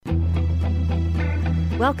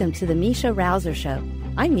Welcome to the Misha Rouser Show.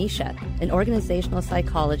 I'm Misha, an organizational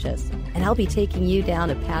psychologist, and I'll be taking you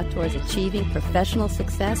down a path towards achieving professional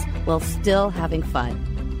success while still having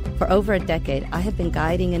fun. For over a decade, I have been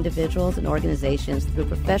guiding individuals and organizations through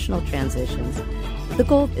professional transitions. The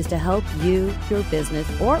goal is to help you, your business,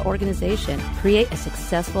 or organization create a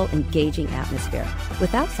successful, engaging atmosphere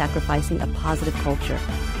without sacrificing a positive culture.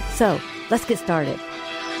 So, let's get started.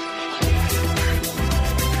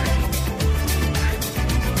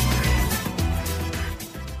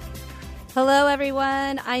 Hello,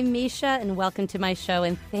 everyone. I'm Misha, and welcome to my show,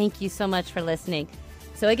 and thank you so much for listening.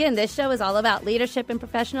 So again, this show is all about leadership and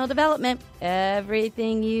professional development,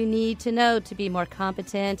 everything you need to know to be more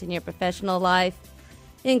competent in your professional life,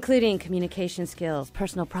 including communication skills,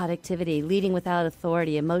 personal productivity, leading without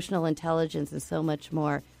authority, emotional intelligence, and so much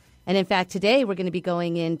more. And in fact, today we're going to be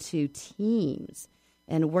going into teams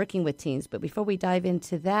and working with teams. But before we dive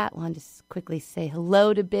into that, I want to just quickly say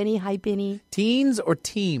hello to Benny. Hi, Benny. Teens or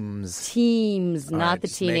teams? Teams, all not right, the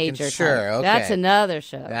just teenager. making sure. Okay. That's another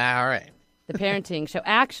show. All right. The parenting show.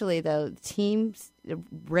 Actually, though, teams,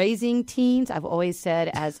 raising teens, I've always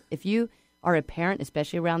said, as if you are a parent,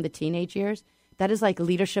 especially around the teenage years, that is like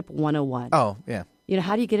leadership 101. Oh, yeah. You know,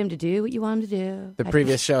 how do you get him to do what you want him to do? The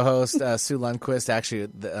previous show host, Sue Lundquist, actually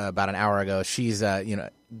about an hour ago, she's,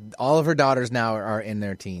 all of her daughters now are in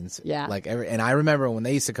their teens. Yeah. And I remember when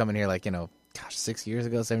they used to come in here, 7 years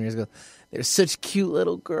ago, they're such cute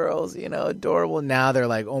little girls, adorable. Now they're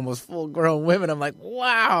like almost full grown women. I'm like,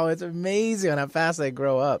 wow, it's amazing how fast they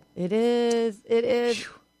grow up. It is. Whew.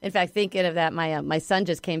 In fact, thinking of that, my son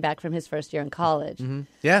just came back from his first year in college. Mm-hmm.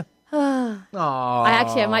 Yeah. I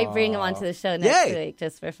might bring him onto the show next week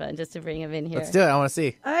just for fun, just to bring him in here. Let's do it. I want to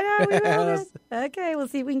see. I know, we will. Okay, we'll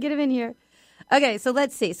see if we can get him in here. Okay, so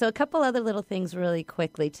let's see. So a couple other little things really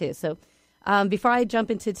quickly, too. So before I jump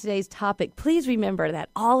into today's topic, please remember that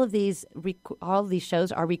all of these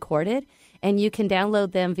shows are recorded, and you can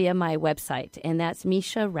download them via my website, and that's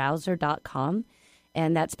MishaRouser.com,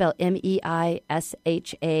 and that's spelled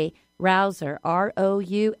MEISHA Rouser,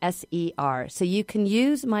 ROUSER. So you can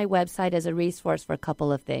use my website as a resource for a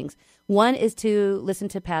couple of things. One is to listen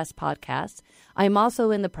to past podcasts. I'm also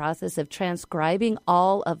in the process of transcribing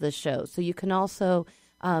all of the shows, so you can also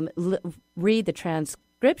read the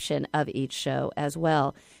transcription of each show as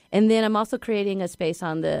well. And then I'm also creating a space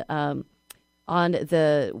on the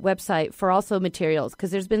website for also materials, because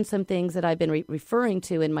there's been some things that I've been referring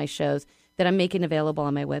to in my shows that I'm making available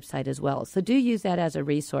on my website as well. So do use that as a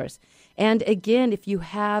resource. And again, if you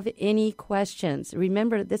have any questions,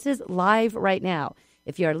 remember this is live right now.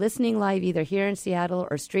 If you are listening live either here in Seattle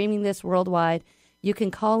or streaming this worldwide, you can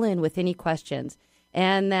call in with any questions.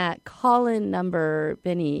 And that call-in number,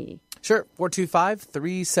 Benny. Sure,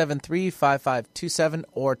 425-373-5527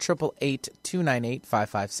 or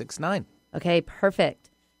 888-298-5569. Okay, perfect.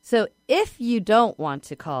 So if you don't want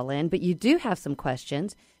to call in, but you do have some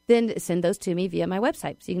questions, then send those to me via my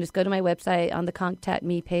website. So you can just go to my website on the Contact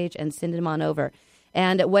Me page and send them on over.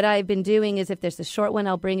 And what I've been doing is if there's a short one,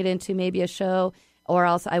 I'll bring it into maybe a show, or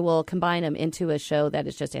else I will combine them into a show that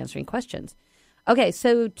is just answering questions. Okay,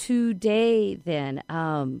 so today then,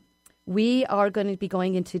 we are going to be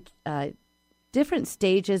going into different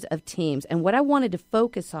stages of teams. And what I wanted to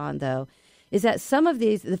focus on, though, is that some of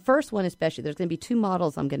these, the first one especially, there's going to be two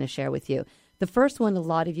models I'm going to share with you. The first one, a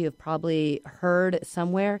lot of you have probably heard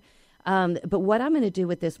somewhere. But what I'm going to do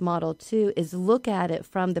with this model, too, is look at it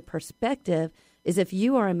from the perspective is if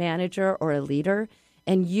you are a manager or a leader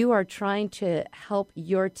and you are trying to help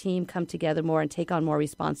your team come together more and take on more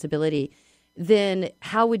responsibility, then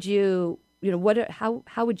how would you,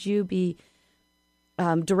 how would you be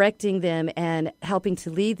directing them and helping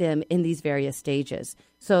to lead them in these various stages?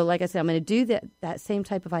 So like I said, I'm going to do that same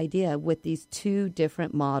type of idea with these two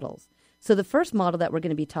different models. So the first model that we're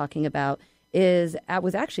going to be talking about was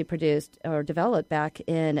actually produced or developed back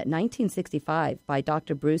in 1965 by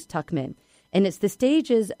Dr. Bruce Tuckman, and it's the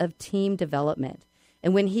stages of team development.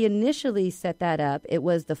 And when he initially set that up, it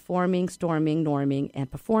was the forming, storming, norming,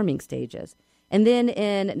 and performing stages. And then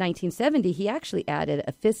in 1970, he actually added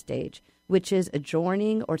a fifth stage, which is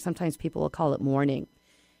adjourning, or sometimes people will call it mourning.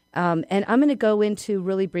 And I'm going to go into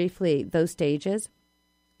really briefly those stages.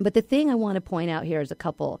 But the thing I want to point out here is a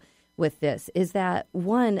couple with this is that,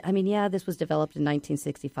 one, this was developed in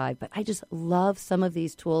 1965, but I just love some of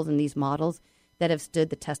these tools and these models that have stood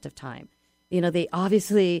the test of time. They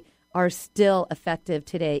obviously are still effective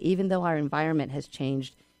today, even though our environment has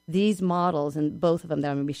changed. These models, and both of them that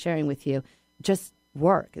I'm going to be sharing with you, just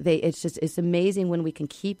work. It's amazing when we can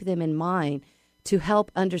keep them in mind to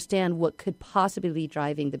help understand what could possibly be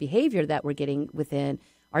driving the behavior that we're getting within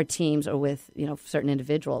our teams or with, certain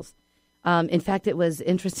individuals. In fact, it was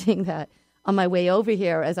interesting that on my way over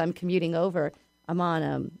here, as I'm commuting over, I'm on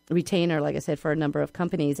a retainer, like I said, for a number of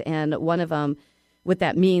companies. And one of them, what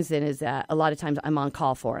that means then is that a lot of times I'm on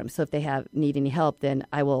call for them. So if they need any help, then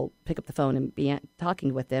I will pick up the phone and be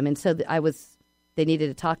talking with them. And so they needed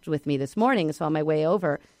to talk with me this morning. So on my way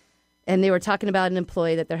over, and they were talking about an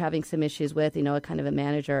employee that they're having some issues with, a kind of a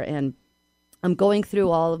manager. And I'm going through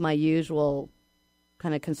all of my usual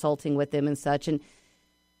kind of consulting with them and such, and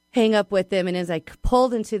hang up with them. And as I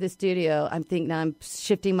pulled into the studio, I'm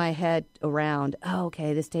shifting my head around,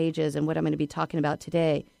 the stages and what I'm going to be talking about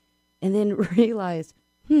today. And then realized,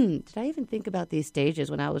 did I even think about these stages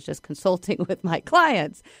when I was just consulting with my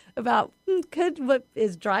clients about could what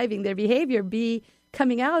is driving their behavior be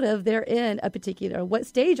coming out of they're in a particular, what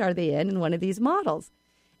stage are they in one of these models?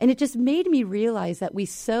 And it just made me realize that we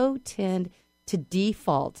so tend to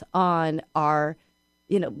default on our,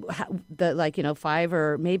 5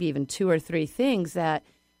 or maybe even 2 or 3 things that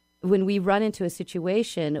when we run into a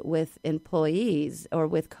situation with employees or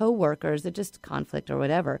with coworkers, or just conflict or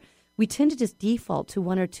whatever, we tend to just default to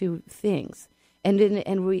 1 or 2 things.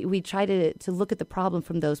 And we try to look at the problem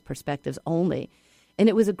from those perspectives only. And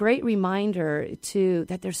it was a great reminder,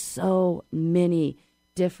 that there's so many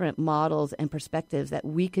different models and perspectives that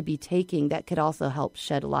we could be taking that could also help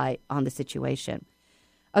shed light on the situation.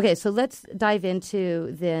 Okay, so let's dive into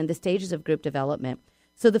then the stages of group development.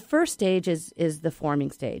 So the first stage is the forming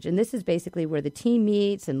stage. And this is basically where the team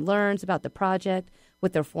meets and learns about the project,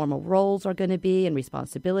 what their formal roles are going to be and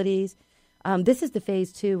responsibilities. This is the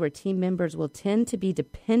phase 2 where team members will tend to be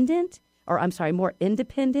more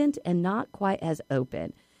independent and not quite as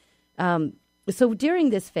open. So during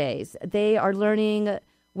this phase, they are learning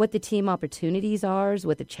what the team opportunities are,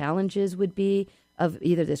 what the challenges would be of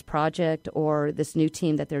either this project or this new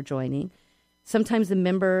team that they're joining. Sometimes the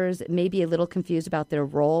members may be a little confused about their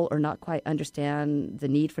role or not quite understand the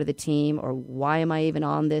need for the team, or why am I even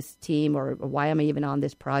on this team, or why am I even on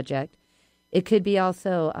this project. It could be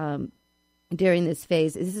also during this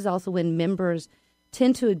phase, this is also when members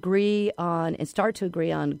tend to agree on and start to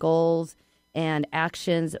agree on goals and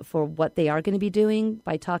actions for what they are going to be doing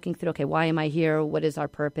by talking through, okay, why am I here? What is our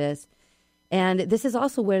purpose? And this is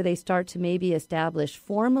also where they start to maybe establish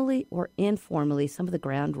formally or informally some of the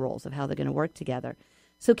ground rules of how they're going to work together.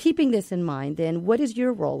 So keeping this in mind, then, what is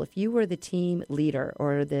your role if you were the team leader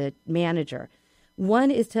or the manager?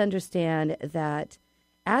 One is to understand that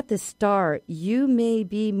at the start, you may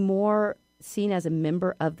be more seen as a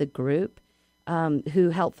member of the group who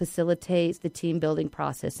help facilitates the team building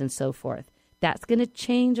process and so forth. That's going to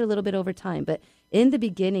change a little bit over time. But in the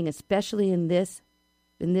beginning, especially in this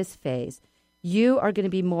phase, you are going to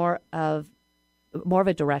be more of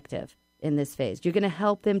a directive in this phase. You're going to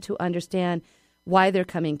help them to understand why they're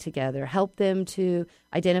coming together, help them to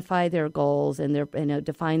identify their goals and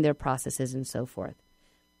define their processes and so forth.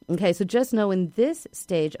 Okay, so just know in this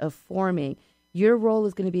stage of forming, your role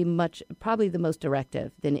is going to be probably the most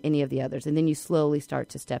directive than any of the others, and then you slowly start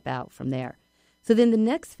to step out from there. So then the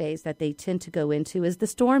next phase that they tend to go into is the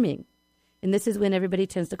storming, and this is when everybody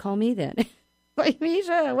tends to call me then. Like,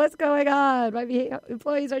 Misha, what's going on? My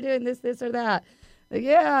employees are doing this, or that. Like,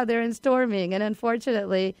 yeah, they're in storming. And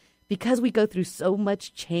unfortunately, because we go through so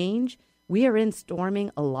much change, we are in storming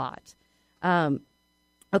a lot.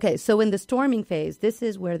 Okay, so in the storming phase, this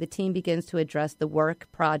is where the team begins to address the work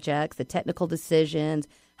projects, the technical decisions,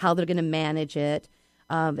 how they're going to manage it.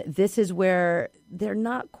 This is where they're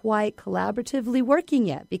not quite collaboratively working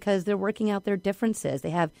yet because they're working out their differences.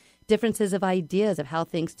 They have differences of ideas of how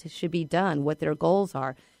things should be done, what their goals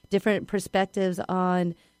are, different perspectives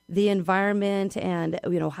on the environment, and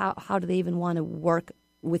how do they even want to work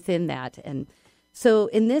within that. And so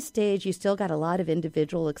in this stage, you still got a lot of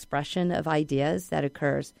individual expression of ideas that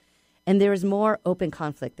occurs, and there is more open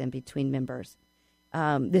conflict than between members.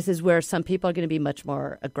 This is where some people are going to be much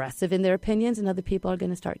more aggressive in their opinions, and other people are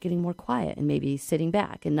going to start getting more quiet and maybe sitting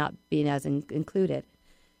back and not being as included.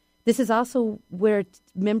 This is also where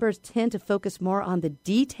members tend to focus more on the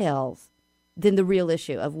details than the real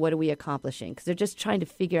issue of what are we accomplishing, because they're just trying to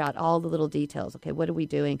figure out all the little details. Okay, what are we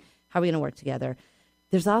doing? How are we going to work together?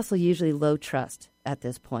 There's also usually low trust at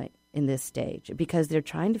this point in this stage because they're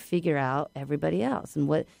trying to figure out everybody else and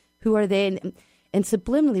who are they. And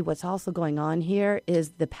subliminally, what's also going on here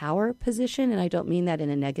is the power position, and I don't mean that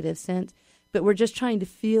in a negative sense, but we're just trying to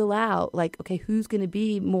feel out, like, okay, who's going to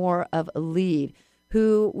be more of a lead?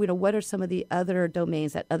 Who, what are some of the other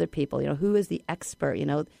domains that other people, who is the expert,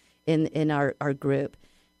 in our group,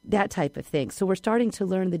 that type of thing. So we're starting to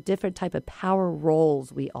learn the different type of power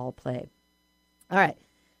roles we all play. All right.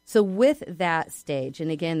 So with that stage,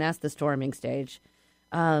 and again, that's the storming stage,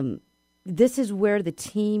 this is where the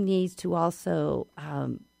team needs to also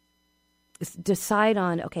decide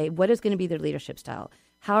on, okay, what is going to be their leadership style?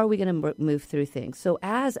 How are we going to move through things? So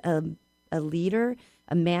as a leader,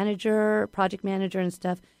 a manager, project manager and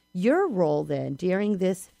stuff, your role then during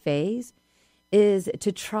this phase is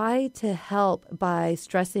to try to help by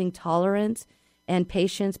stressing tolerance and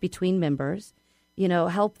patience between members,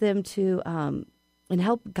 help them to and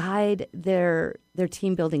help guide their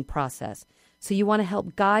team building process. So you want to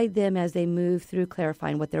help guide them as they move through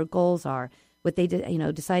clarifying what their goals are, what they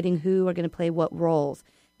deciding who are going to play what roles,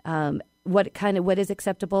 what is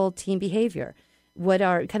acceptable team behavior, what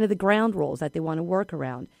are kind of the ground rules that they want to work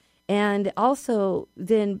around, and also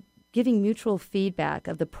then giving mutual feedback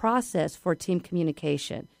of the process for team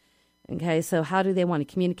communication. Okay, so how do they want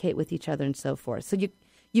to communicate with each other and so forth. So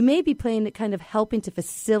you may be playing kind of helping to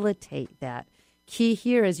facilitate that. Key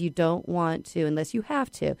here is you don't want to, unless you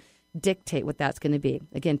have to, dictate what that's going to be.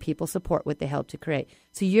 Again, people support what they help to create.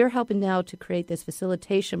 So you're helping now to create this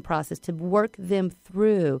facilitation process to work them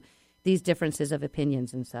through these differences of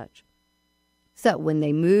opinions and such. So when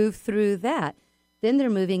they move through that, then they're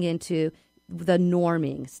moving into the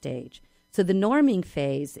norming stage. So the norming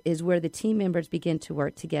phase is where the team members begin to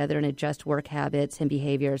work together and adjust work habits and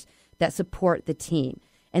behaviors that support the team.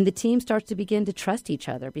 And the team starts to begin to trust each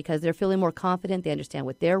other because they're feeling more confident. They understand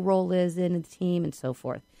what their role is in the team and so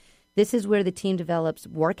forth. This is where the team develops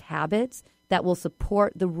work habits that will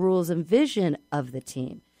support the rules and vision of the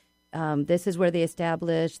team. This is where they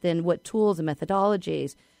establish then what tools and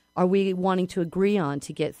methodologies are we wanting to agree on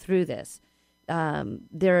to get through this.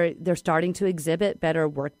 They're starting to exhibit better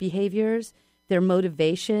work behaviors. Their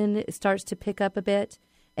motivation starts to pick up a bit,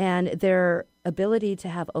 and their ability to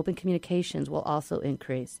have open communications will also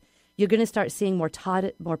increase. You're going to start seeing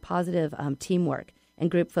more positive teamwork, and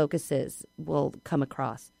group focuses will come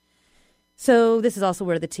across. So this is also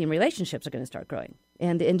where the team relationships are going to start growing,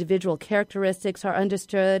 and the individual characteristics are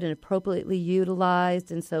understood and appropriately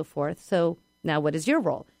utilized and so forth. So now what is your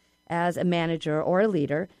role as a manager or a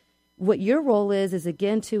leader? What your role is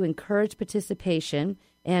again to encourage participation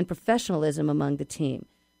and professionalism among the team.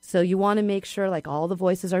 So you want to make sure like all the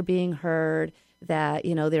voices are being heard, that,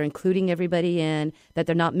 they're including everybody in, that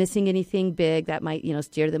they're not missing anything big that might,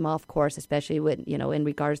 steer them off course, especially when, in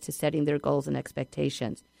regards to setting their goals and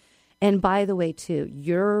expectations. And by the way, too,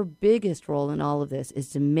 your biggest role in all of this is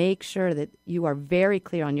to make sure that you are very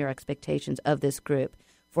clear on your expectations of this group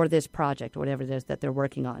for this project or whatever it is that they're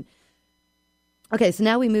working on. Okay, so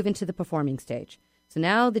now we move into the performing stage. So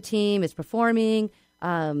now the team is performing.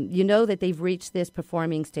 You know that they've reached this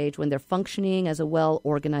performing stage when they're functioning as a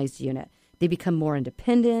well-organized unit. They become more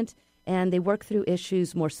independent, and they work through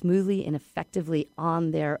issues more smoothly and effectively on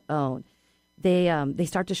their own. They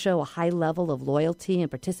start to show a high level of loyalty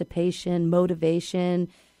and participation, motivation,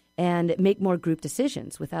 and make more group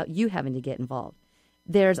decisions without you having to get involved.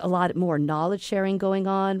 There's a lot more knowledge sharing going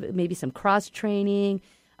on, maybe some cross-training,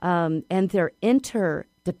 and their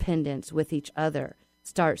interdependence with each other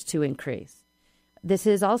starts to increase. This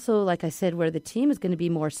is also, like I said, where the team is going to be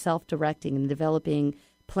more self-directing and developing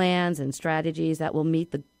plans and strategies that will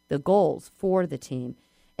meet the goals for the team.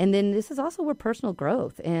 And then this is also where personal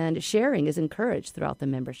growth and sharing is encouraged throughout the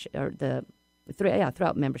membership or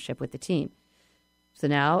throughout membership with the team. So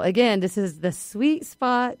now, again, this is the sweet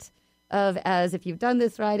spot of, as if you've done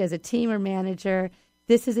this right as a team or manager,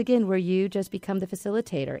 this is, again, where you just become the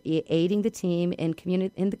facilitator, aiding the team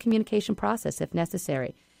in the communication process if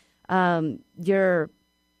necessary.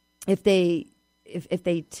 If they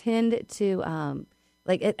tend to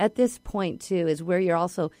at this point too is where you're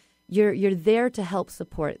also you're there to help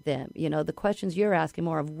support them. The questions you're asking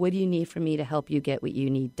more of, what do you need from me to help you get what you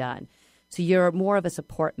need done? So you're more of a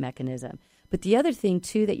support mechanism. But the other thing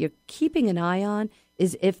too that you're keeping an eye on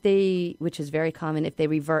is which is very common, if they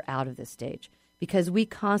revert out of this stage. Because we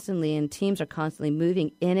constantly, and teams are constantly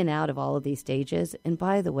moving in and out of all of these stages. And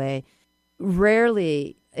by the way,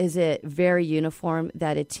 rarely is it very uniform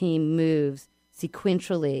that a team moves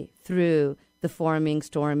sequentially through the forming,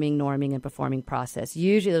 storming, norming, and performing process.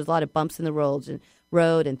 Usually there's a lot of bumps in the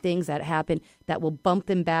road and things that happen that will bump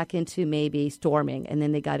them back into maybe storming, and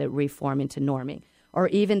then they got to reform into norming, or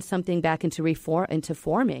even something back into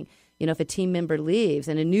forming. If a team member leaves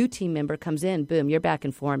and a new team member comes in, boom, you're back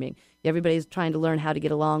in forming. Everybody's trying to learn how to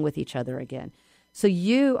get along with each other again. So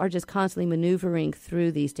you are just constantly maneuvering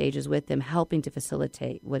through these stages with them, helping to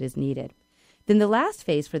facilitate what is needed. Then the last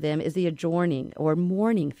phase for them is the adjourning or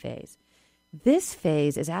mourning phase. This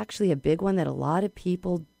phase is actually a big one that a lot of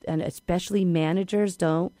people, and especially managers,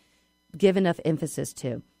 don't give enough emphasis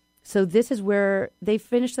to. So this is where they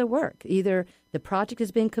finish their work. Either the project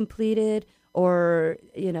has been completed, or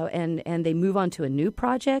and they move on to a new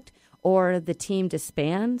project, or the team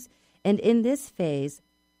disbands. And in this phase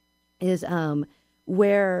is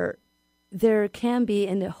where there can be,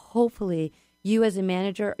 and hopefully you as a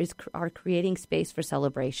manager are creating space for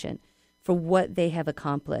celebration for what they have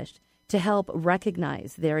accomplished, to help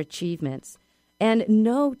recognize their achievements. And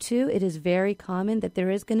know, too, it is very common that there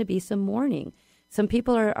is going to be some mourning. Some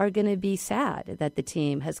people are going to be sad that the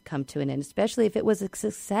team has come to an end, especially if it was a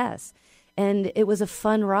success and it was a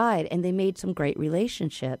fun ride and they made some great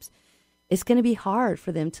relationships. It's going to be hard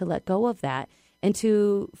for them to let go of that, and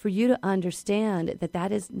for you to understand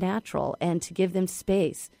that is natural, and to give them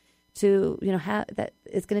space to have that.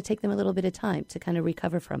 It's going to take them a little bit of time to kind of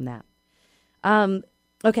recover from that.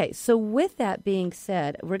 Okay, so with that being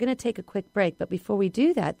said, we're going to take a quick break. But before we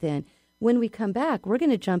do that, then, when we come back, we're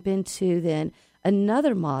going to jump into then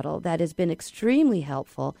another model that has been extremely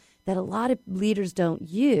helpful that a lot of leaders don't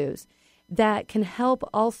use, that can help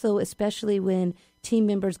also, especially when team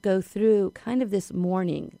members go through kind of this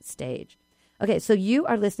mourning stage. Okay, so you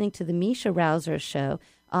are listening to the Mesha Rouser Show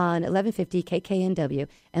on 1150 KKNW,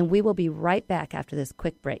 and we will be right back after this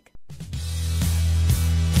quick break.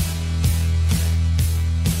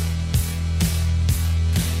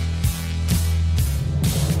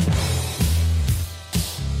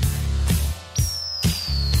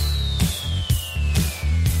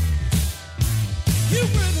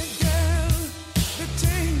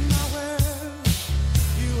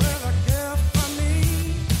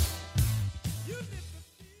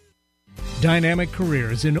 Dynamic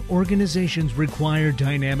careers in organizations require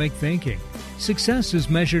dynamic thinking. Success is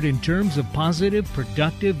measured in terms of positive,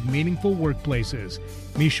 productive, meaningful workplaces.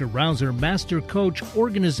 Mesha Rouser, master coach,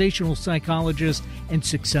 organizational psychologist, and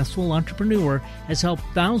successful entrepreneur, has helped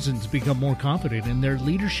thousands become more confident in their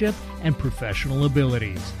leadership and professional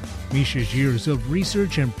abilities. Mesha's years of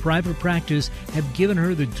research and private practice have given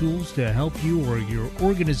her the tools to help you or your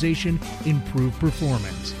organization improve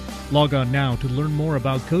performance. Log on now to learn more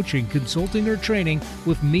about coaching, consulting, or training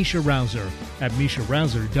with Mesha Rouser at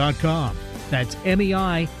MeshaRouser.com. That's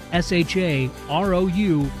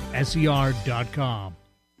MEISHAROUSER.com.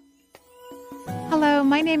 Hello,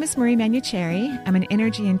 my name is Marie Manucheri. I'm an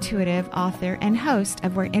energy intuitive, author, and host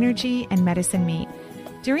of Where Energy and Medicine Meet.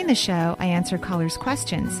 During the show, I answer callers'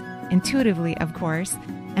 questions, intuitively, of course,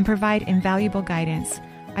 and provide invaluable guidance.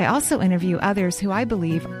 I also interview others who I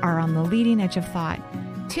believe are on the leading edge of thought.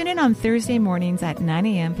 Tune in on Thursday mornings at 9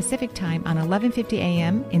 a.m. Pacific Time on 1150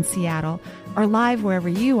 a.m. in Seattle, or live wherever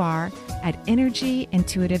you are at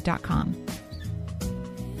energyintuitive.com.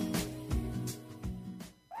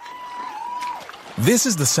 This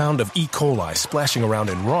is the sound of E. coli splashing around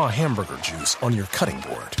in raw hamburger juice on your cutting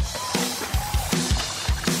board.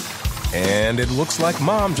 And it looks like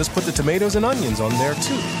Mom just put the tomatoes and onions on there,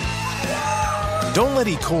 too. Don't let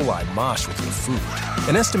E. coli mosh with your food.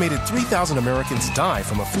 An estimated 3,000 Americans die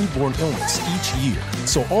from a foodborne illness each year.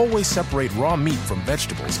 So always separate raw meat from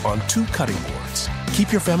vegetables on 2 cutting boards.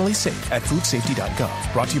 Keep your family safe at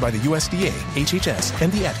foodsafety.gov. Brought to you by the USDA, HHS,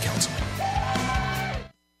 and the Ad Council.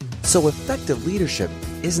 So effective leadership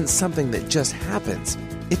isn't something that just happens.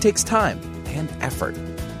 It takes time and effort.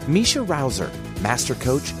 Mesha Rouser, master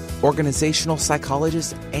coach, organizational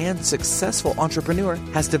psychologist, and successful entrepreneur,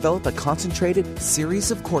 has developed a concentrated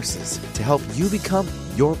series of courses to help you become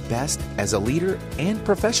your best as a leader and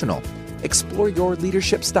professional. Explore your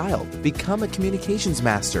leadership style, become a communications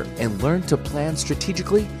master, and learn to plan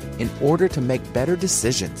strategically in order to make better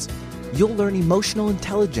decisions. You'll learn emotional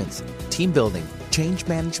intelligence, team building, change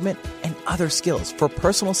management, and other skills for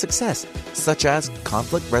personal success, such as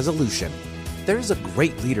conflict resolution. There's a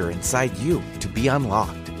great leader inside you to be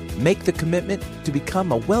unlocked. Make the commitment to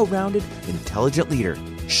become a well-rounded, intelligent leader.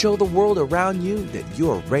 Show the world around you that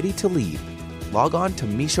you are ready to lead. Log on to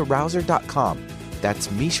MeshaRouser.com. That's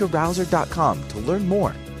MeshaRouser.com to learn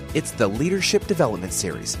more. It's the Leadership Development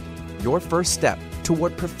Series. Your first step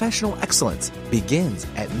toward professional excellence begins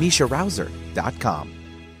at MeshaRouser.com.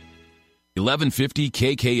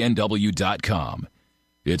 1150kknw.com.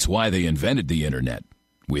 It's why they invented the Internet.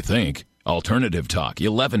 We think. Alternative Talk,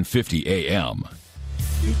 1150 AM.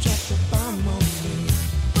 You dropped the bomb on me,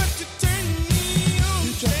 but you turned me on.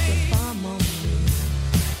 You dropped the bomb on me,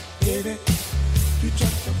 baby. You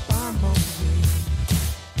dropped the bomb on me.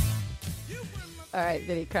 All right,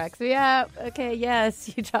 Vinny cracks me up. Okay,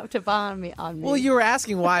 yes, you dropped a bomb on me. Well, you were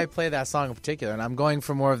asking why I play that song in particular, and I'm going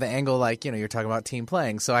for more of the angle, like, you're talking about team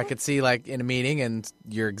playing. So I could see, like, in a meeting and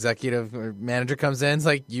your executive or manager comes in, it's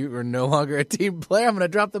like, you are no longer a team player. I'm going to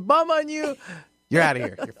drop the bomb on you. You're out of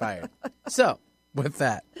here. You're fired. So with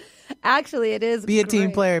that. Actually, it is Be a team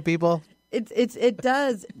great. player, people. It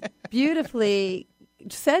does beautifully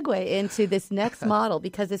segue into this next model,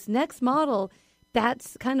 because this next model,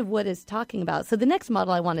 that's kind of what it's talking about. So the next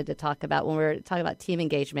model I wanted to talk about when we're talking about team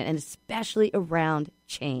engagement, and especially around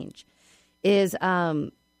change, is,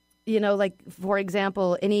 like, for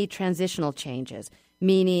example, any transitional changes,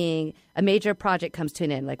 meaning a major project comes to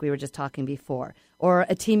an end, like we were just talking before, or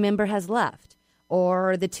a team member has left,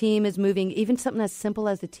 or the team is moving, even something as simple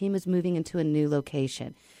as the team is moving into a new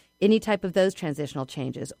location. Any type of those transitional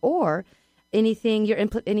changes, or anything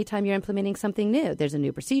anytime you're implementing something new. There's a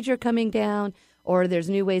new procedure coming down, or there's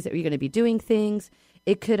new ways that you're going to be doing things.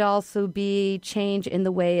 It could also be change in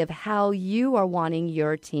the way of how you are wanting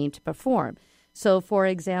your team to perform. So, for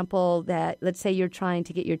example, let's say you're trying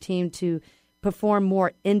to get your team to perform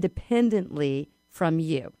more independently from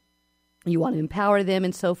you. You want to empower them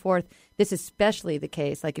and so forth. This is especially the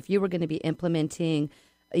case, like if you were going to be implementing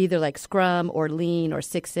either like Scrum or Lean or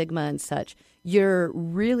Six Sigma and such, you're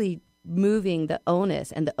really moving the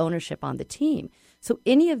onus and the ownership on the team. So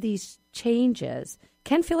any of these changes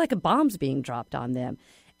can feel like a bomb's being dropped on them.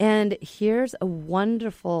 And here's a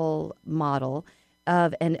wonderful model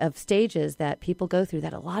of stages that people go through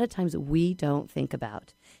that a lot of times we don't think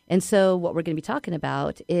about. And so what we're going to be talking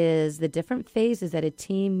about is the different phases that a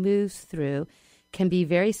team moves through can be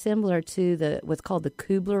very similar to what's called the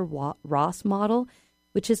Kubler-Ross model,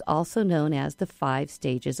 which is also known as the 5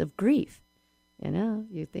 stages of grief.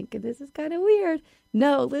 You're thinking this is kind of weird.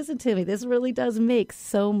 No, listen to me. This really does make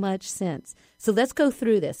so much sense. So let's go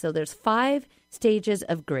through this. So there's 5 stages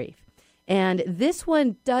of grief. And this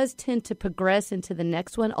one does tend to progress into the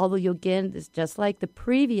next one, although it's just like the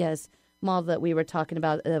previous model that we were talking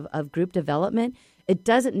about of group development. It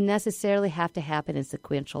doesn't necessarily have to happen in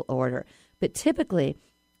sequential order. But typically,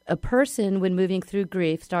 a person, when moving through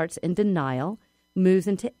grief, starts in denial, moves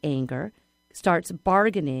into anger, starts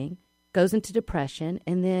bargaining, goes into depression,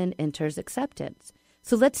 and then enters acceptance.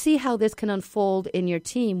 So let's see how this can unfold in your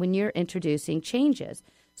team when you're introducing changes.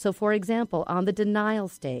 So, for example, on the denial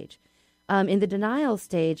stage, in the denial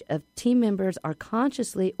stage, team members are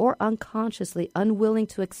consciously or unconsciously unwilling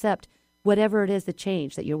to accept whatever it is, the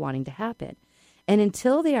change that you're wanting to happen. And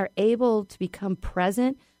until they are able to become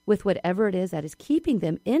present with whatever it is that is keeping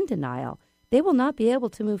them in denial, they will not be able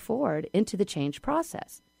to move forward into the change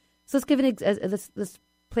process. So let's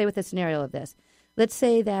play with a scenario of this. Let's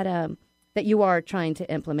say that you are trying to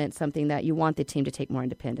implement something that you want the team to take more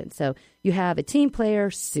independence. So you have a team player,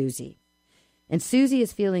 Susie. And Susie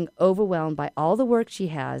is feeling overwhelmed by all the work she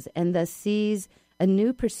has and thus sees a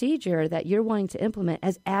new procedure that you're wanting to implement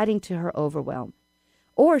as adding to her overwhelm.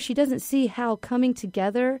 Or she doesn't see how coming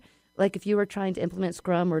together, like if you were trying to implement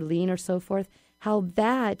Scrum or Lean or so forth, how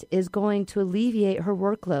that is going to alleviate her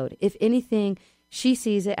workload. If anything, she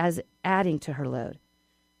sees it as adding to her load.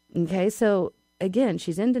 Okay, so again,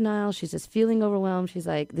 she's in denial. She's just feeling overwhelmed. She's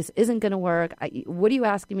like, this isn't going to work. What are you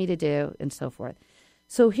asking me to do? And so forth.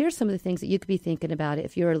 So here's some of the things that you could be thinking about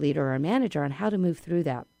if you're a leader or a manager on how to move through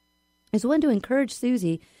that. Is one, to encourage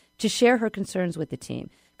Susie to share her concerns with the team.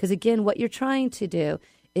 Because again, what you're trying to do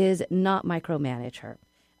is not micromanage her.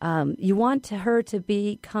 You want her to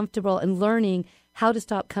be comfortable and learning how to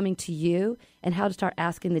stop coming to you and how to start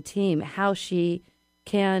asking the team how she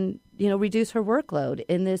can, reduce her workload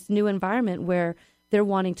in this new environment where they're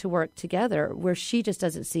wanting to work together, where she just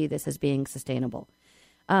doesn't see this as being sustainable.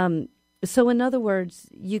 So in other words,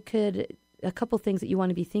 a couple things that you want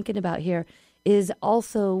to be thinking about here is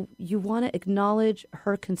also you want to acknowledge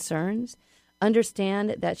her concerns,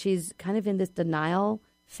 understand that she's kind of in this denial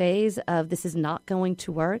phase of this is not going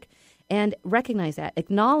to work, and recognize that,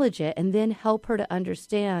 acknowledge it, and then help her to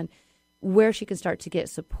understand where she can start to get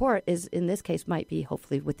support is, in this case, might be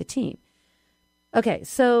hopefully with the team. Okay,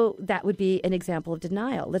 so that would be an example of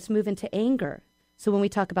denial. Let's move into anger. So when we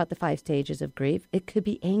talk about the 5 stages of grief, it could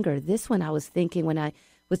be anger. This one I was thinking when I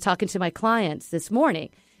was talking to my clients this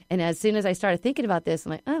morning. And as soon as I started thinking about this,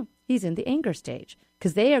 I'm like, oh, he's in the anger stage.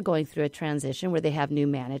 Because they are going through a transition where they have new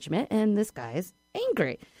management, and this guy's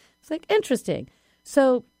angry. It's like, interesting.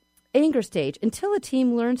 So anger stage, until a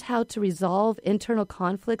team learns how to resolve internal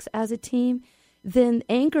conflicts as a team, then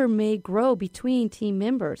anger may grow between team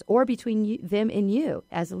members or between them and you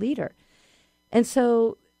as a leader. And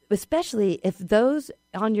so especially if those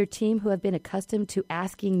on your team who have been accustomed to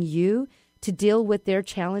asking you to deal with their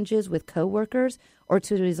challenges with coworkers or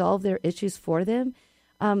to resolve their issues for them,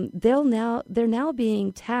 they're now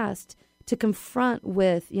being tasked to confront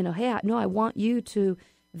with, hey, I want you to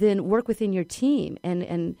then work within your team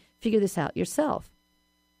and figure this out yourself.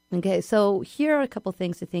 Okay, so here are a couple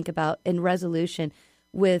things to think about in resolution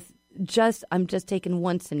with I'm just taking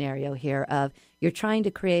one scenario here of you're trying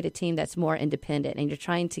to create a team that's more independent, and you're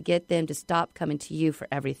trying to get them to stop coming to you for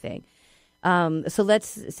everything. So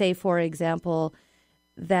let's say, for example,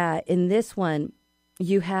 that in this one,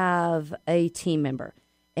 you have a team member,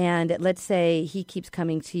 and let's say he keeps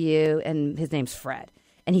coming to you, and his name's Fred,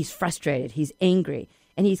 and he's frustrated, he's angry,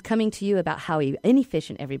 and he's coming to you about how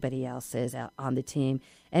inefficient everybody else is on the team,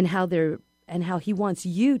 and how he wants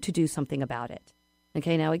you to do something about it.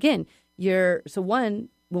 Okay, now again,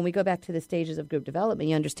 when we go back to the stages of group development,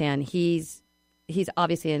 you understand he's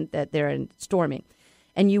obviously they're in storming,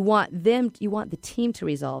 and you want the team to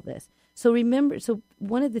resolve this. So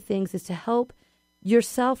one of the things is to help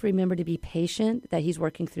yourself remember to be patient, that he's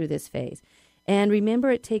working through this phase. And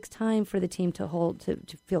remember, it takes time for the team to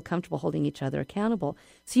feel comfortable holding each other accountable.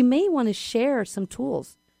 So you may want to share some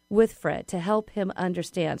tools with Fred to help him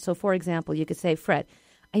understand. So, for example, you could say, Fred,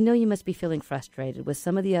 I know you must be feeling frustrated with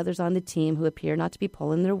some of the others on the team who appear not to be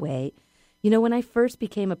pulling their weight. You know, when I first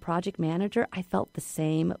became a project manager, I felt the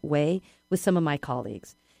same way with some of my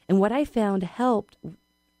colleagues. And what I found to help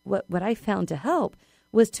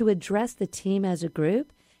was to address the team as a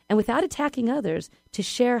group, and without attacking others, to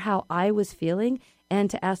share how I was feeling and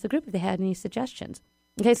to ask the group if they had any suggestions.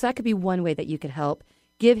 Okay, so that could be one way that you could help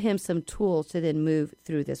give him some tools to then move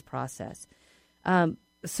through this process.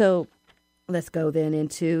 So let's go then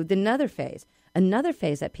into another phase. Another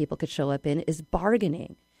phase that people could show up in is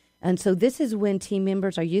bargaining. And so this is when team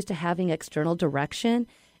members are used to having external direction,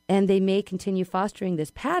 and they may continue fostering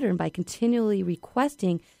this pattern by continually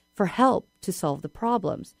requesting for help to solve the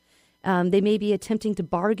problems. They may be attempting to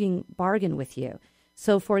bargain with you.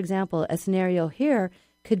 So, for example, a scenario here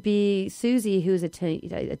could be Susie, who's a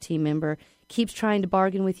team member, keeps trying to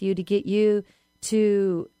bargain with you to get you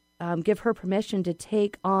to give her permission to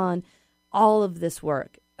take on all of this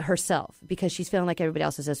work herself, because she's feeling like everybody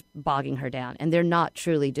else is just bogging her down, and they're not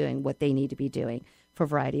truly doing what they need to be doing for a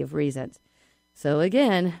variety of reasons. So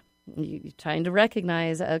again, you're trying to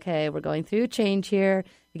recognize, okay, we're going through change here.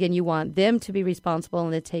 Again, you want them to be responsible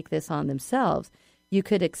and to take this on themselves. You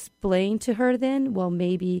could explain to her then, well,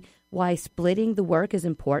 maybe why splitting the work is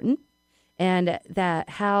important, and that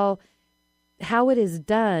how it is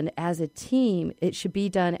done as a team, it should be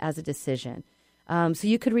done as a decision. So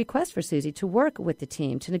you could request for Susie to work with the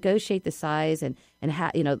team to negotiate the size and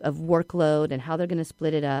of workload and how they're going to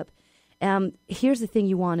split it up. Here's the thing: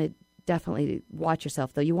 you want to definitely watch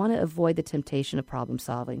yourself, though. You want to avoid the temptation of problem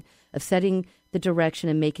solving, of setting the direction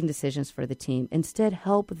and making decisions for the team. Instead,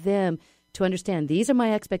 help them to understand these are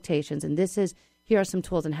my expectations, and here are some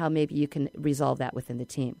tools and how maybe you can resolve that within the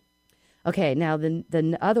team. Okay, now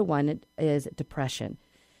the other one is depression.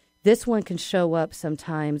 This one can show up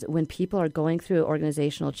sometimes when people are going through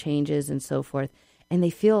organizational changes and so forth, and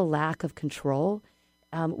they feel a lack of control,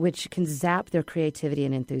 which can zap their creativity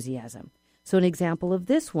and enthusiasm. So an example of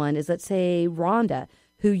this one is, let's say, Rhonda,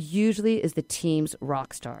 who usually is the team's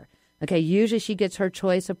rock star. Okay, usually she gets her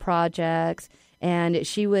choice of projects, and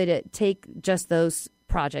she would take just those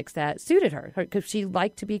projects that suited her because she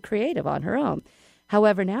liked to be creative on her own.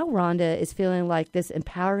 However, now Rhonda is feeling like this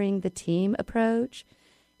empowering the team approach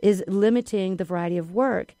is limiting the variety of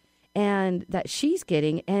work and that she's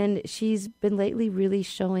getting, and she's been lately really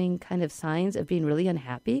showing kind of signs of being really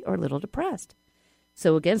unhappy or a little depressed.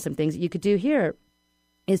 So again, some things that you could do here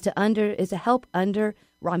is to help Rhonda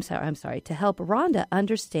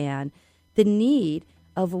understand the need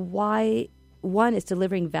of why one is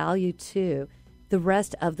delivering value to the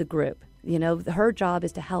rest of the group. You know, her job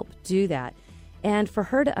is to help do that, and for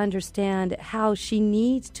her to understand how she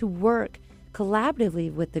needs to work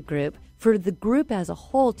collaboratively with the group for the group as a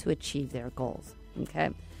whole to achieve their goals. Okay,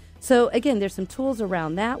 so again, there's some tools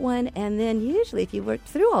around that one, and then usually if you work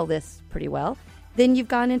through all this pretty well, then you've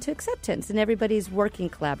gone into acceptance and everybody's working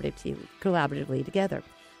collaboratively together.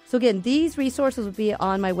 So again, these resources will be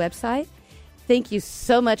on my website. Thank you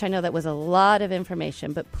so much. I know that was a lot of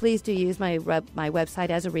information, but please do use my website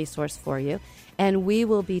as a resource for you, and we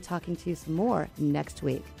will be talking to you some more next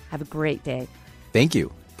week. Have a great day. Thank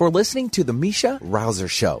you for listening to the Misha Rouser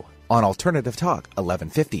Show on Alternative Talk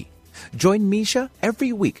 1150. Join Misha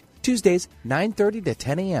every week, Tuesdays 9:30 to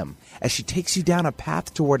 10 a.m. as she takes you down a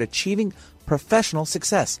path toward achieving professional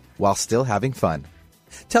success while still having fun.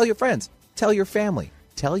 Tell your friends, tell your family,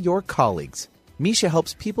 tell your colleagues. Misha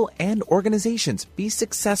helps people and organizations be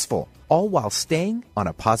successful, all while staying on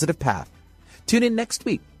a positive path. Tune in next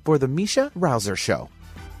week for the Misha Rouser Show.